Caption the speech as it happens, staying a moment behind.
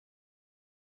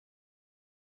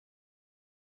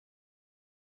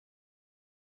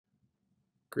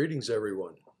Greetings,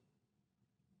 everyone.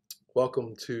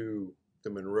 Welcome to the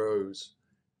Monroe's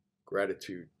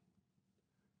Gratitude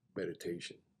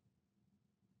Meditation.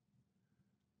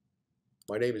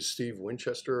 My name is Steve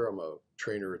Winchester. I'm a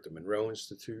trainer at the Monroe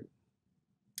Institute.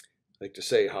 I'd like to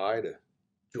say hi to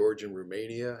George in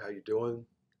Romania. How you doing?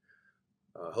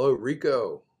 Hello,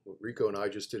 Rico. Rico and I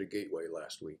just did a gateway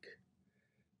last week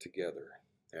together.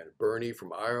 And Bernie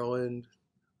from Ireland.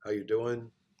 How you doing?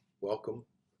 Welcome.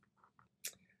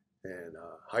 And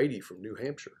Heidi from New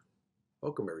Hampshire.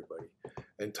 Welcome, everybody.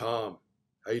 And Tom.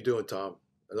 How you doing, Tom?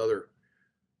 Another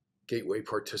Gateway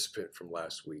participant from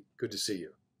last week. Good to see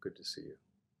you. Good to see you.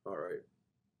 All right.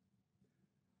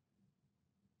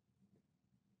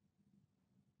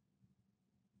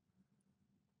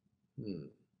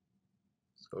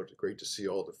 So it's great to see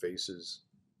all the faces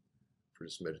for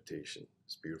this meditation.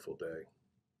 This beautiful day.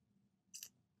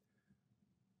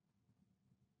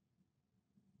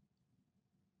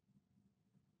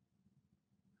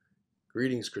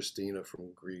 Greetings, Christina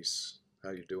from Greece.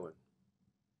 How you doing?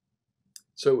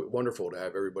 So wonderful to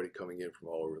have everybody coming in from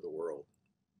all over the world.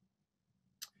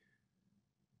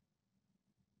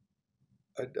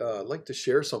 I'd like to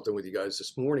share something with you guys.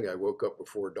 This morning I woke up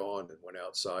before dawn and went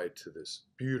outside to this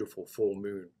beautiful full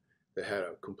moon that had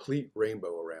a complete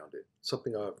rainbow around it,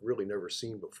 something I've really never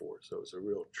seen before. So it was a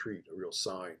real treat, a real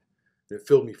sign. And it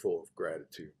filled me full of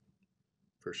gratitude,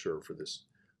 for sure, for this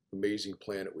amazing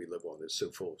planet we live on that's so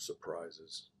full of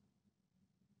surprises.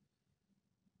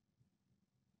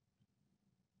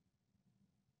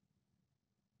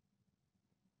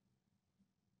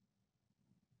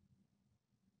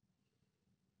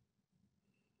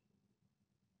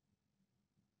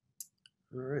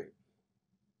 All right.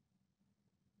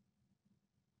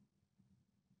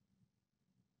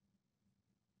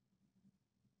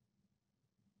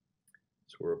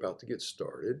 So we're about to get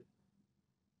started.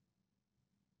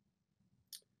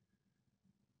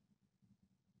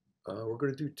 We're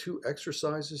going to do two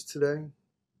exercises today.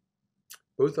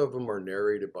 Both of them are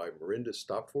narrated by Marinda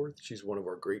Stopforth. She's one of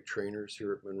our great trainers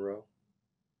here at Monroe.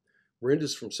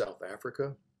 Marinda's from South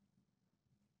Africa.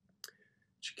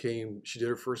 She did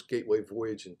her first Gateway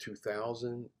voyage in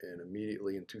 2000 and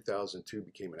immediately in 2002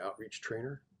 became an outreach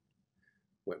trainer.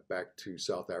 Went back to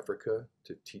South Africa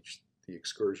to teach the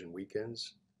excursion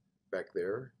weekends back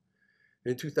there.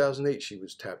 And in 2008, she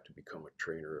was tapped to become a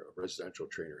trainer, a residential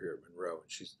trainer here at Monroe.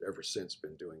 And she's ever since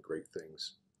been doing great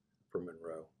things for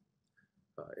Monroe.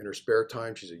 In her spare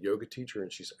time, she's a yoga teacher,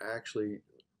 and she's actually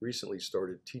recently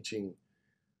started teaching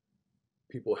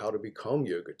people how to become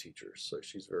yoga teachers. So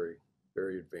she's very,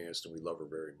 very advanced, and we love her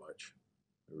very much.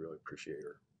 We really appreciate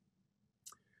her.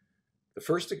 The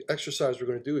first exercise we're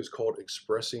going to do is called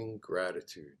expressing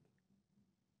gratitude.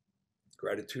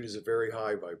 Gratitude is a very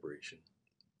high vibration.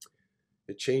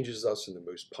 It changes us in the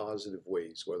most positive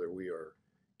ways, whether we are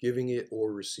giving it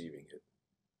or receiving it.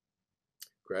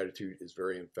 Gratitude is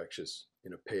very infectious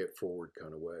in a pay it forward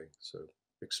kind of way, so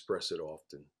express it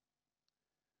often.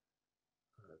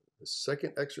 The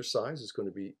second exercise is going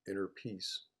to be inner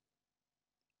peace,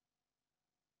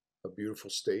 a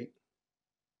beautiful state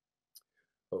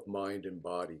of mind and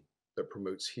body that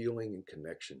promotes healing and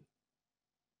connection.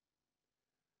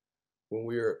 When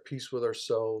we are at peace with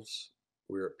ourselves,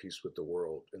 we are at peace with the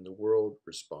world, and the world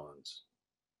responds.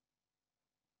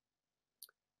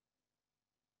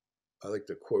 I like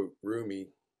to quote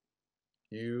Rumi,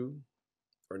 "You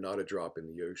are not a drop in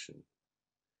the ocean.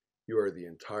 You are the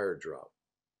entire drop.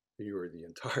 You are the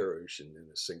entire ocean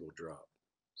in a single drop."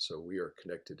 So we are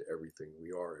connected to everything.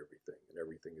 We are everything, and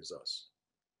everything is us.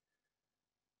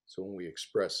 So when we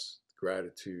express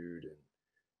gratitude and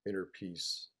inner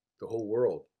peace, the whole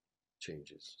world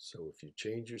changes. So if you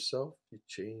change yourself, you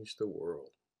change the world.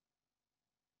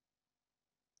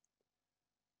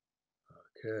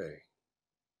 Okay.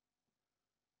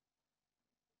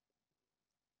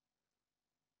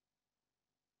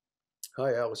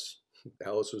 Hi, Alice.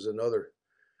 Alice was another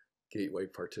Gateway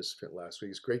participant last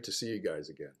week. It's great to see you guys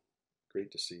again.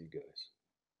 Great to see you guys.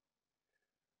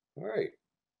 All right.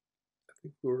 I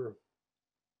think we're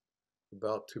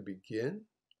about to begin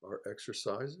our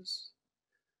exercises.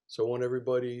 So I want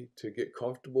everybody to get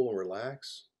comfortable and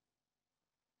relax.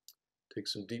 Take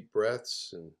some deep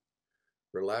breaths and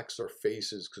relax our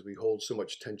faces because we hold so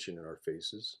much tension in our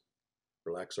faces.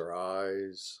 Relax our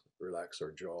eyes, relax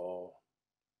our jaw.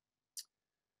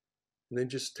 And then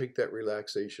just take that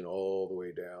relaxation all the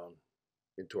way down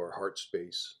into our heart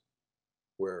space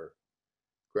where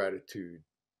gratitude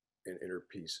and inner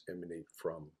peace emanate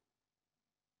from.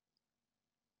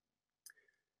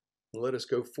 And let us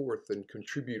go forth and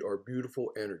contribute our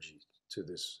beautiful energy to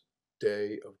this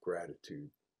day of gratitude.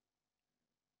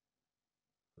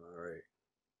 All right.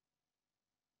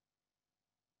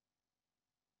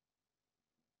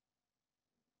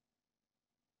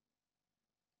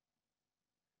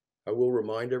 I will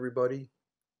remind everybody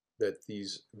that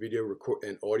these video record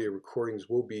and audio recordings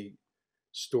will be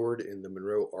stored in the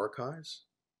Monroe archives.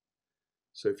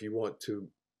 So if you want to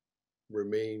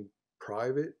remain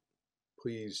private,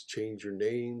 please change your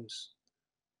names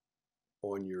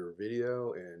on your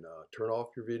video and turn off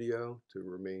your video to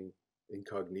remain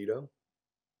incognito.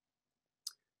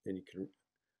 And you can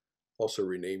also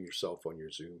rename yourself on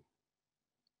your Zoom.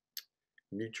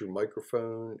 Mute your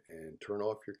microphone and turn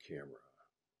off your camera.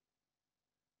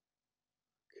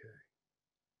 Okay.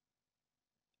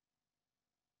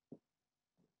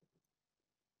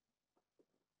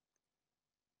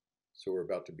 So we're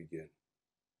about to begin.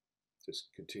 Just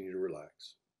continue to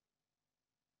relax.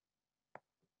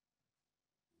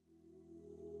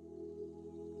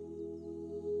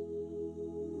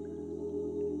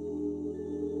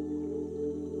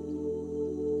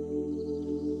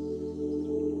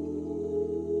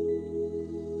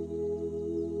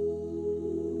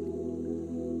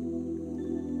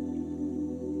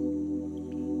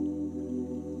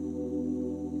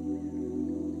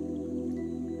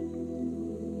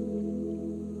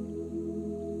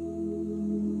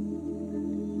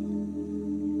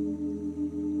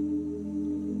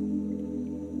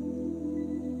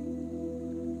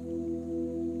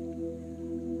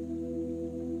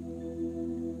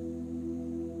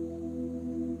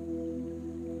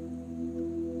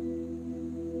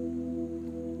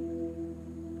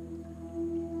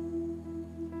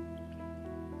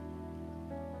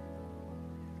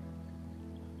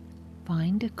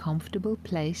 Find a comfortable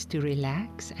place to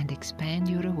relax and expand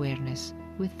your awareness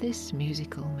with this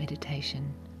musical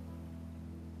meditation.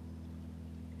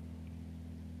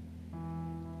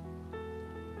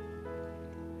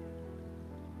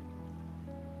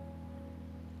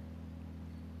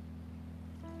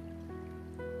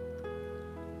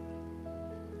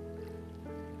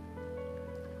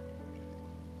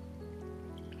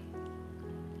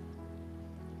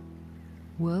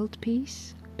 World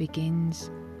peace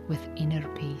begins with inner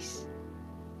peace.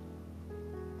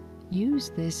 Use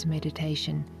this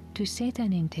meditation to set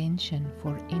an intention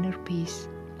for inner peace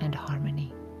and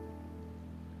harmony.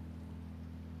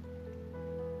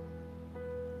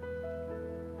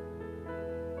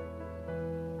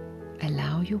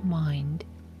 Allow your mind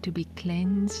to be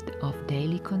cleansed of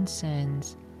daily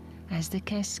concerns as the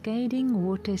cascading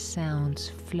water sounds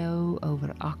flow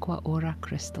over aqua aura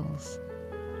crystals.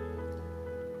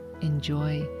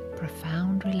 Enjoy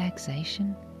profound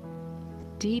relaxation,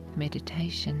 deep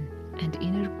meditation, and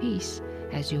inner peace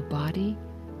as your body,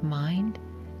 mind,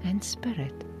 and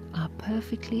spirit are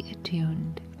perfectly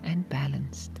attuned and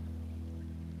balanced.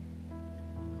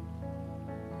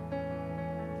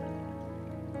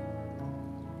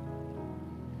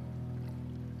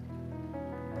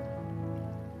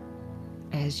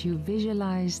 As you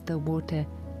visualize the water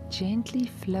gently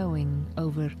flowing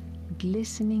over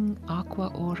glistening aqua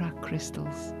aura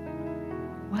crystals,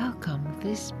 welcome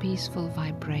this peaceful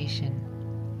vibration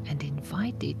and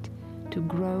invite it to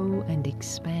grow and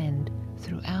expand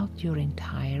throughout your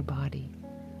entire body.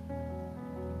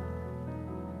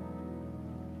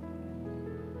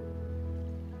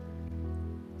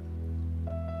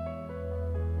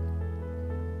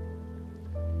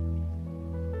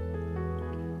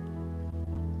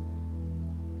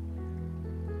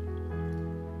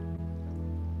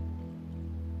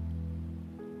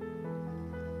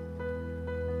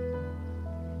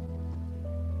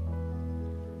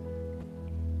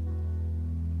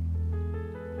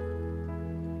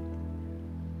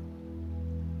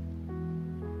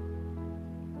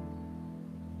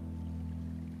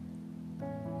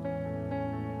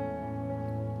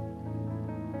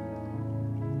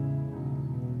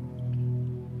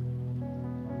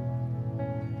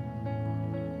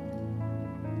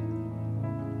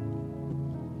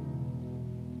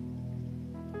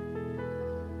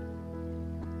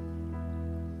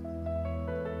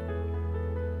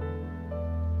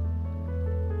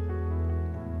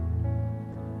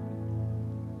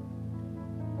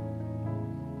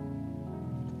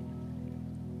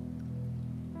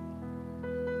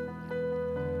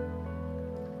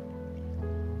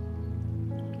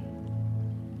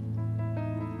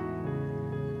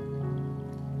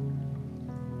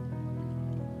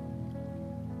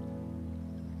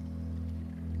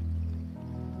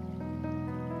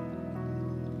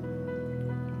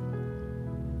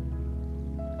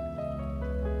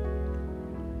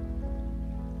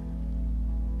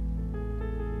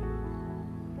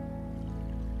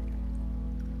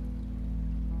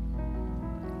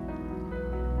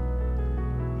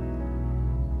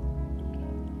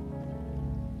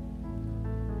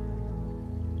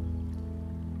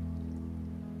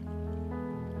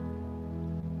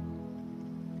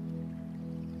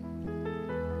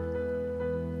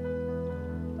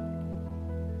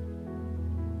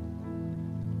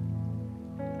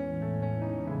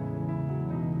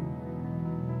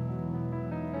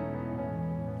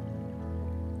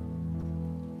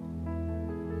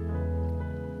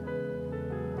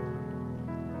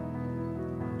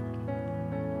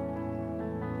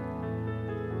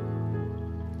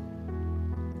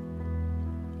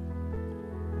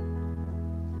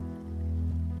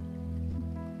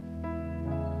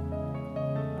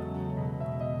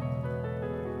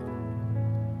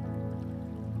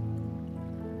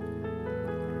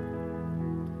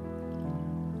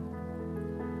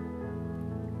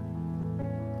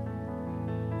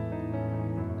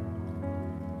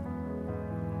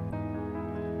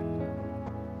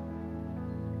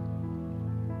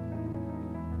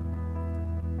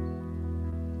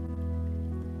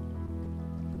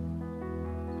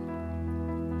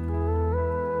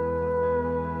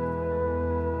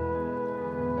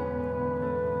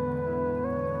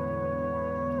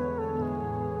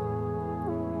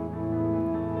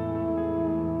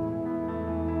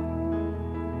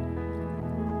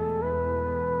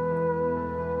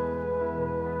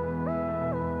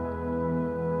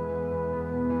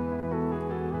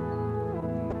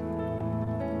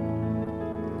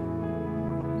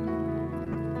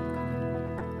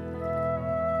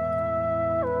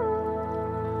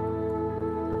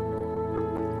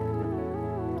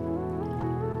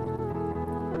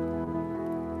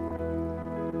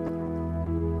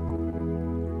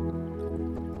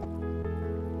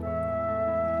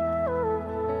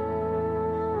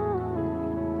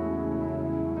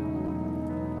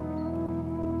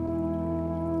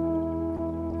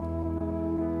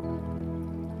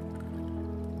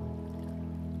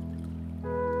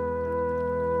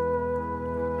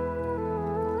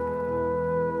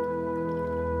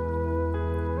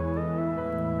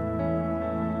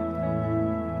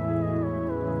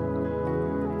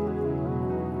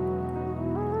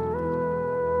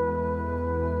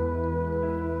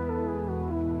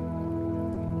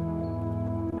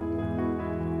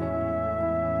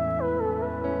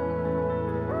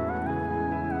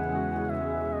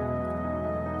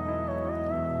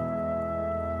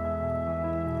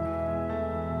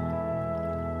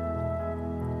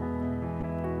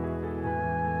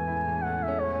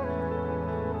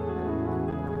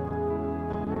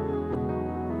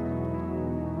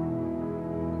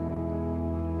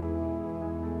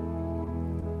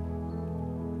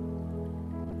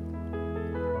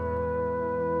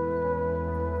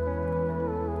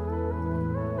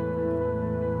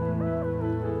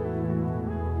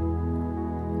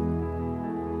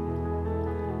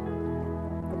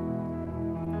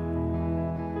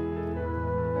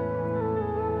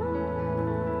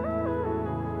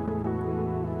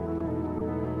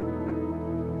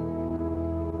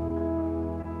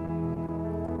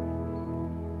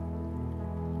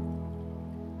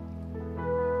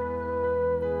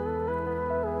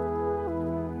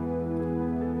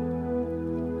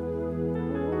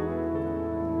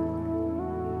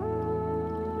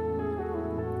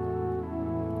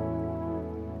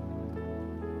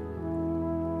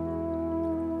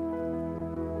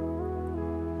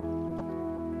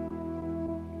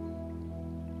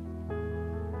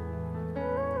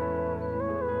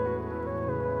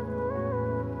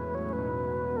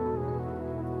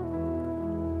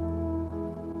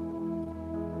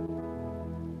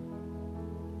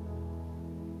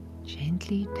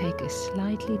 gently take a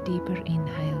slightly deeper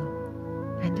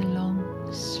inhale and a long,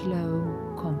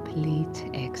 slow, complete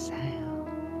exhale.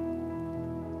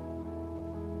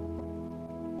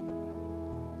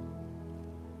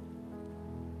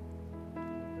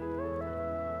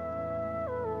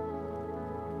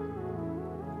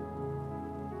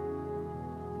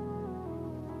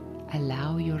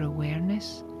 Allow your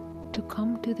awareness to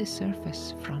come to the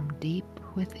surface from deep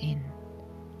within.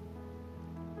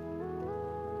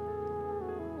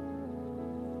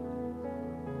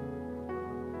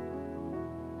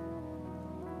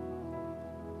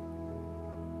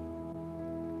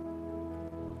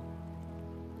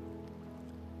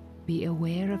 Be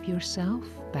aware of yourself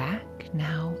back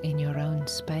now in your own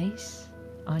space,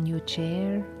 on your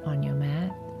chair, on your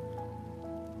mat.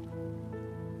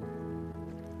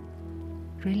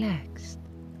 Relaxed.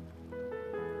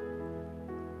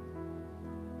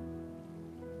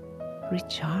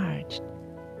 Recharged.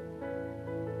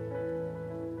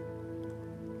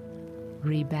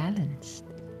 Rebalanced.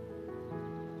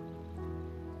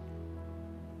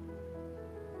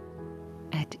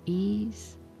 At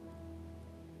ease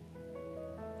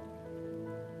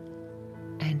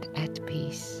and at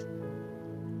peace.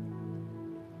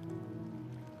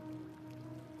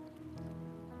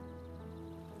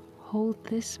 Hold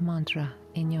this mantra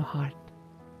in your heart.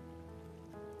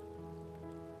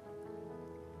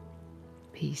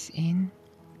 Peace in,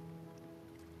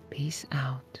 peace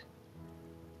out.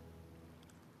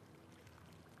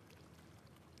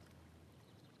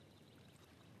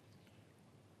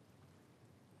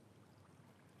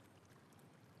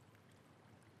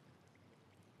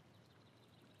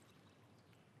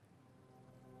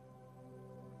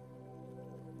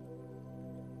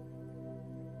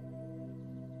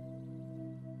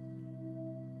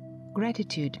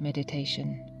 Gratitude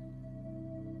meditation.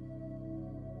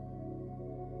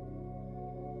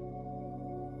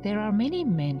 There are many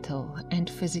mental and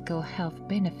physical health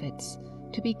benefits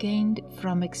to be gained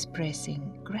from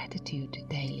expressing gratitude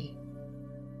daily.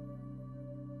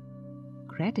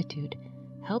 Gratitude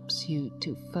helps you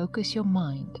to focus your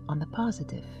mind on the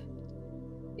positive.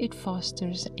 It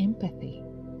fosters empathy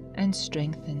and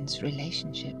strengthens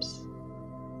relationships.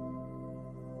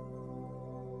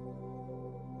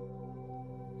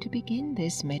 To begin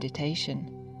this meditation,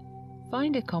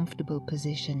 find a comfortable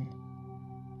position.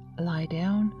 Lie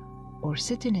down or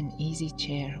sit in an easy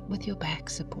chair with your back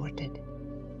supported.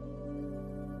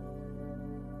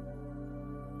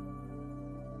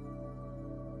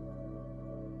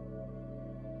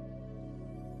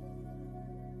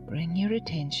 Bring your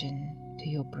attention to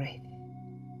your breath.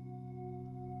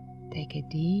 Take a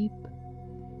deep,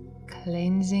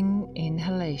 cleansing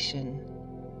inhalation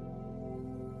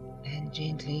and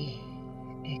gently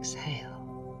exhale.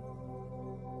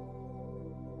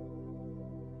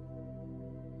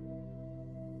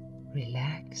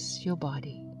 Relax your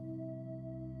body.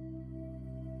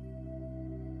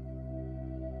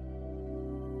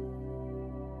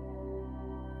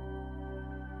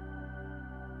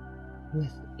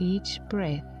 With each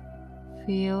breath,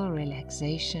 feel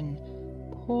relaxation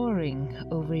pouring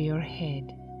over your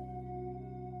head,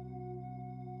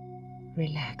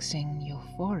 relaxing your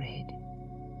forehead,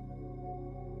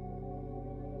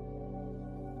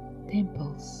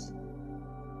 temples,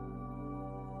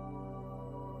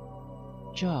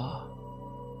 jaw,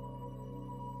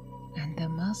 and the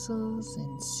muscles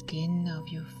and skin of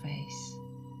your face.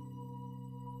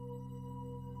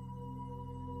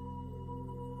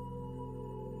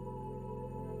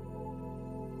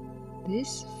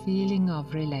 This feeling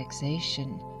of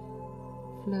relaxation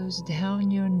flows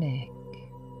down your neck,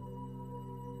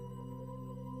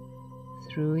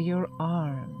 through your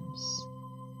arms,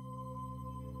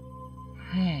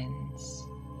 hands,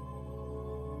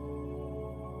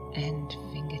 and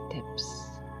fingertips.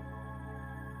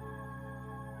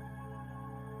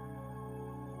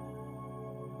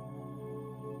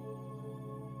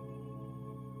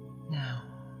 Now,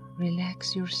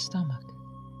 relax your stomach.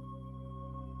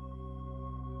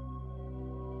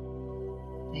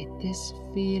 Let this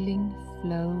feeling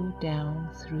flow down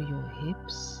through your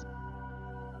hips,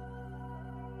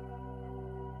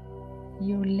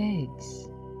 your legs,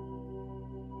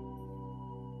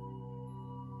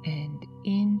 and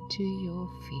into your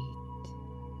feet.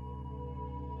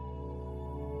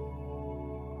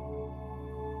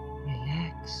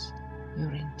 Relax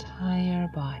your entire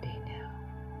body now.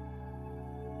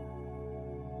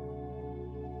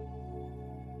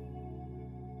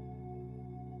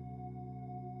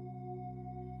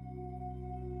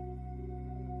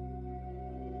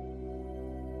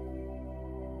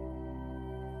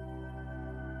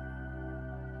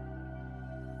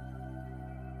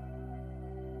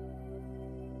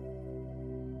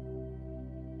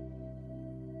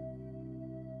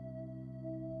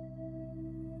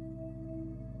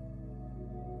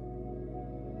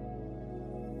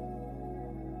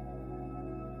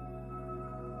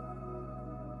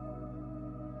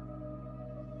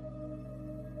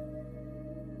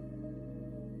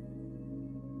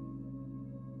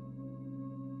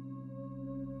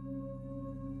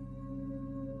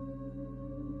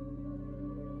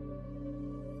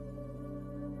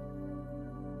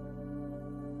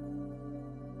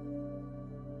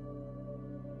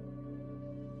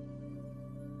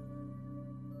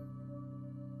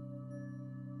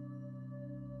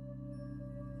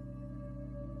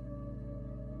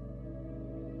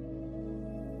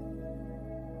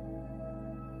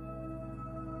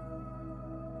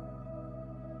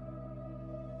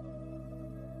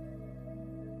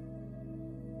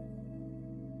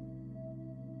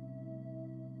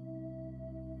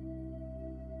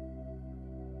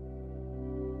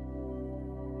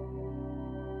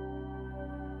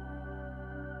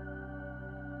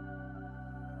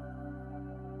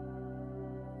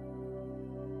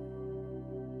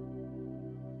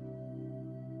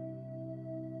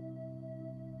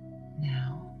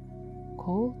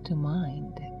 call to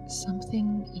mind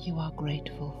something you are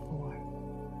grateful for.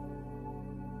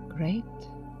 Great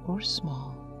or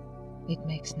small, it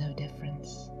makes no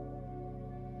difference.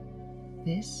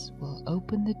 This will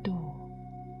open the door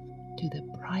to the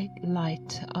bright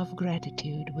light of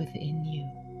gratitude within you.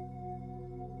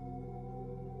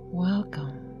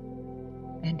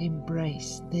 Welcome and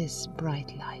embrace this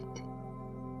bright light.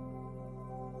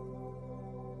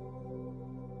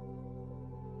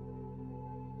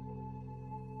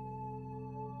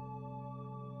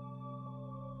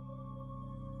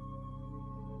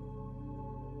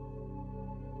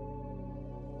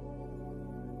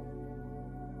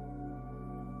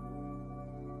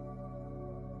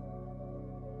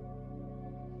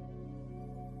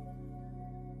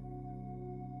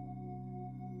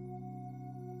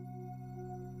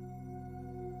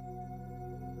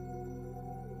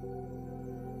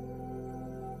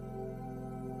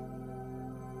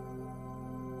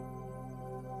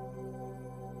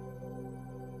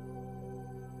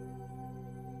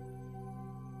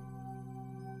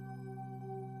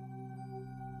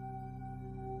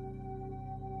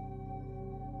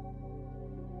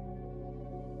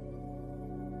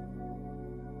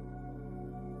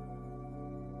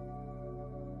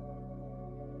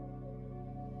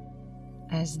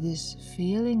 As this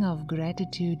feeling of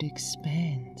gratitude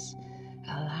expands,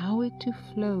 allow it to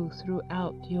flow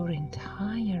throughout your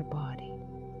entire body.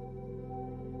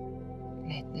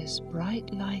 Let this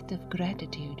bright light of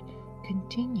gratitude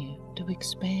continue to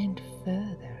expand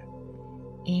further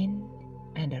in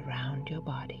and around your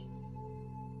body.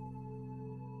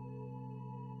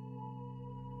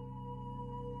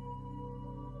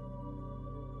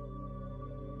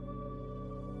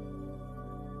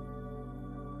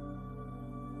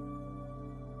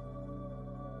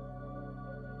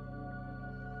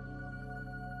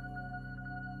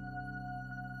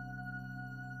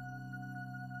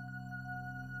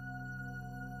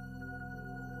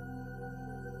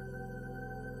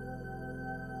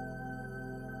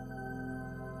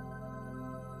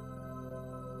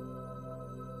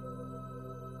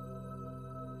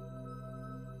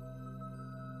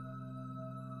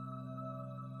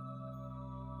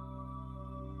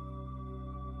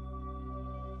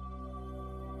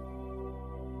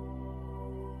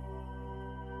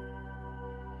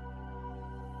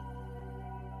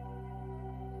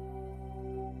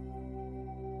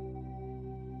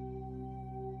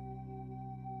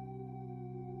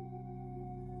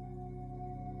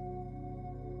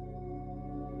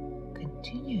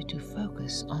 Continue to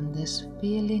focus on this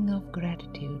feeling of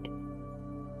gratitude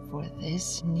for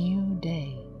this new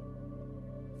day,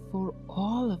 for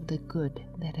all of the good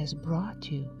that has brought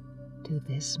you to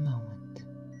this moment.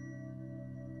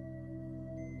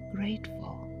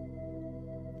 Grateful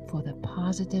for the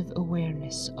positive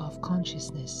awareness of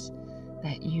consciousness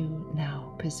that you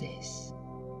now possess.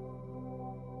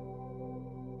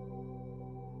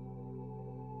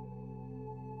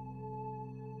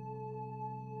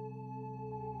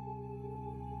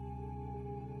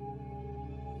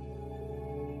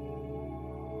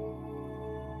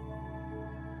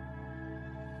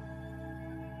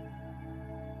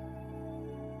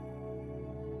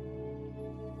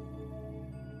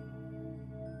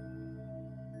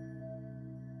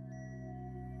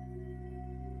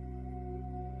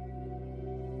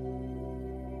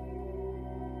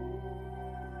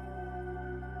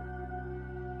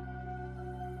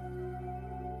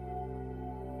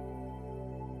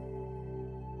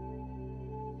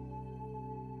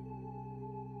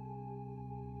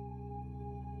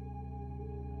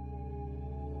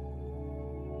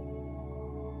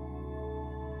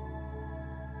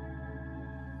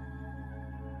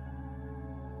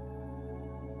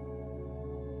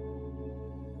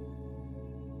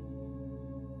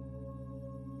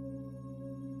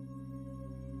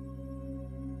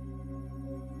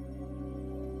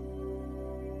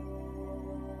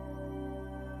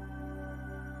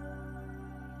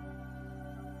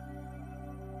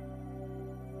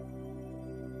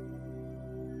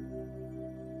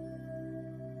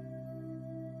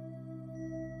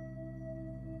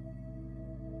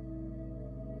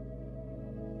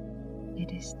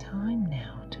 It is time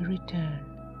now to return.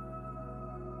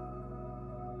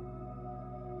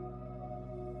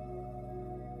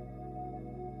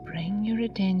 Bring your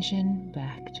attention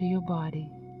back to your body,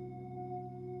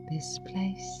 this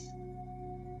place,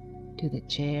 to the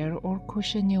chair or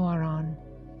cushion you are on,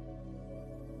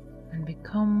 and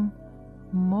become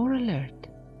more alert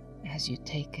as you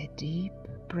take a deep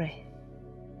breath.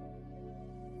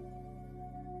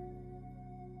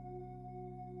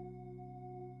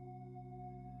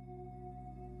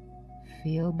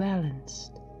 Feel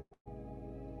balanced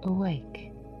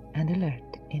awake and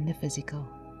alert in the physical.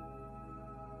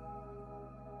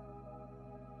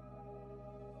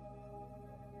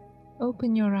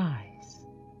 Open your eyes.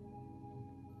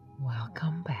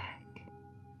 Welcome back.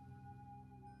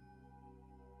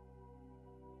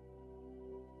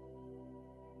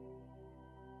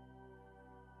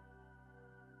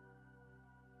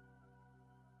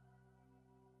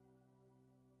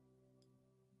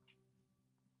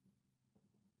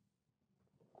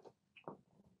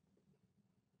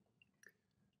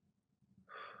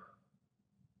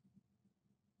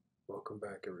 Welcome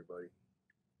back, everybody.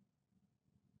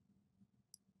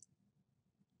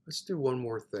 Let's do one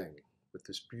more thing with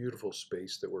this beautiful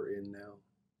space that we're in now.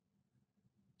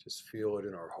 Just feel it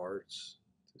in our hearts,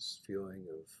 this feeling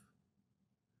of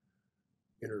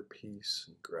inner peace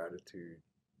and gratitude.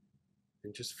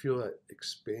 And just feel that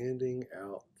expanding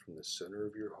out from the center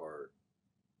of your heart,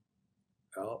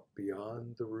 out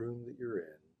beyond the room that you're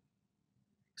in,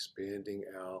 expanding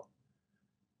out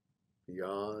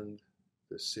beyond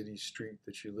the city street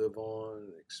that you live on,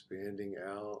 expanding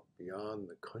out beyond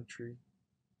the country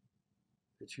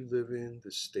that you live in,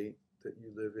 the state that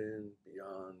you live in,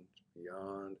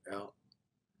 beyond, out,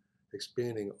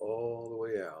 expanding all the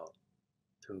way out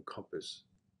to encompass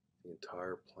the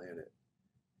entire planet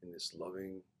in this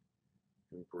loving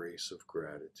embrace of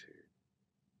gratitude.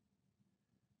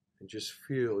 And just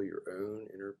feel your own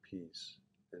inner peace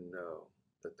and know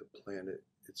that the planet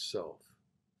itself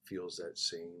feels that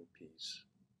same peace.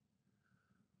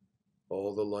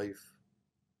 All the life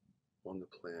on the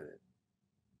planet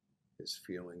is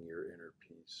feeling your inner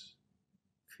peace,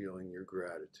 feeling your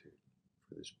gratitude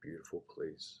for this beautiful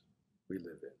place we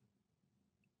live in.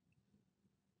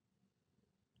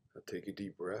 Now take a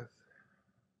deep breath.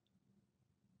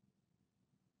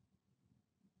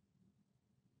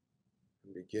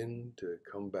 And begin to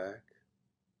come back,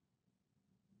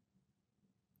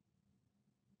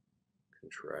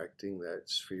 contracting that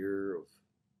sphere of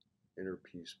inner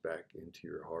peace back into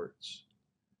your hearts.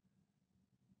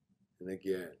 And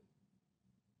again,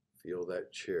 feel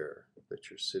that chair that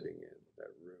you're sitting in, that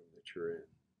room that you're in,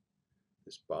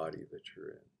 this body that you're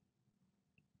in.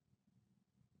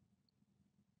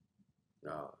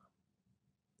 Ah,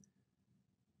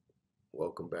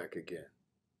 welcome back again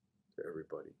to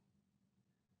everybody.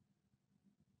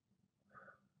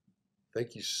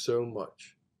 Thank you so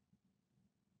much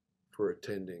for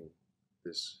attending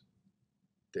this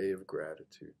day of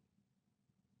gratitude.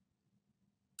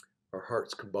 Our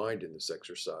hearts combined in this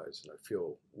exercise, and I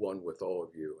feel one with all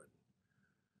of you.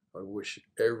 And I wish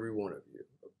every one of you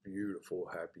a beautiful,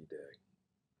 happy day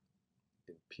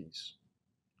in peace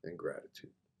and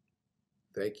gratitude.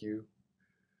 Thank you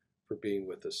for being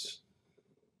with us